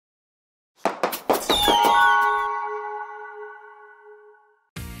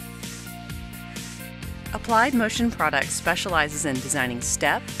Applied Motion Products specializes in designing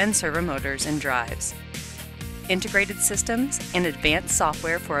step and servo motors and drives, integrated systems, and advanced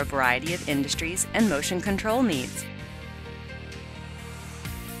software for a variety of industries and motion control needs.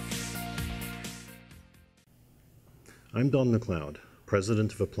 I'm Don McLeod,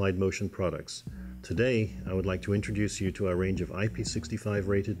 President of Applied Motion Products. Today, I would like to introduce you to our range of IP65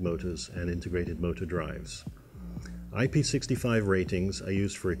 rated motors and integrated motor drives. IP65 ratings are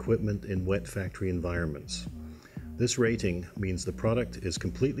used for equipment in wet factory environments. This rating means the product is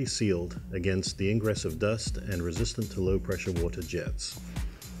completely sealed against the ingress of dust and resistant to low pressure water jets.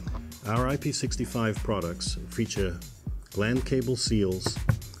 Our IP65 products feature gland cable seals,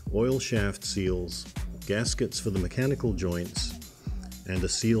 oil shaft seals, gaskets for the mechanical joints, and a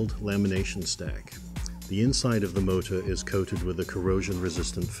sealed lamination stack. The inside of the motor is coated with a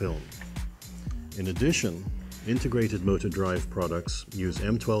corrosion-resistant film. In addition, integrated motor drive products use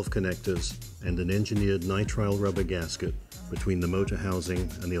M12 connectors and an engineered nitrile rubber gasket between the motor housing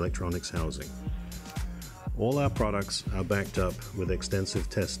and the electronics housing. All our products are backed up with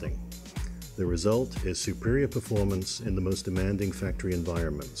extensive testing. The result is superior performance in the most demanding factory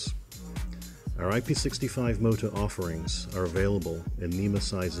environments. Our IP65 motor offerings are available in NEMA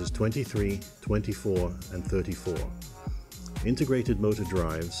sizes 23, 24, and 34. Integrated motor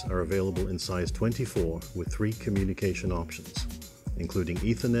drives are available in size 24 with 3 communication options, including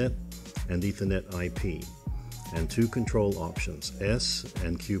Ethernet and Ethernet IP, and 2 control options, S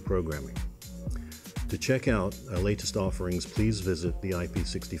and Q programming. To check out our latest offerings, please visit the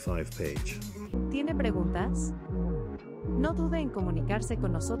IP65 page. ¿Tiene preguntas? No dude en comunicarse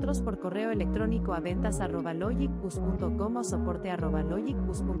con nosotros por correo electrónico a ventas@logicbus.com o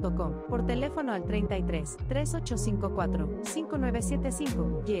soporte@logicbus.com, por teléfono al 33 3854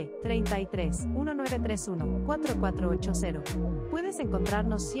 5975 y 33 1931 4480. Puedes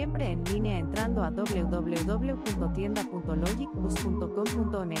encontrarnos siempre en línea entrando a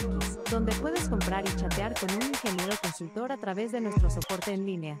www.tienda.logicbus.com.mx, donde puedes comprar y chatear con un ingeniero consultor a través de nuestro soporte en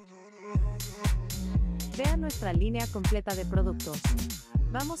línea. Vea nuestra línea completa de productos.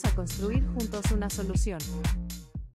 Vamos a construir juntos una solución.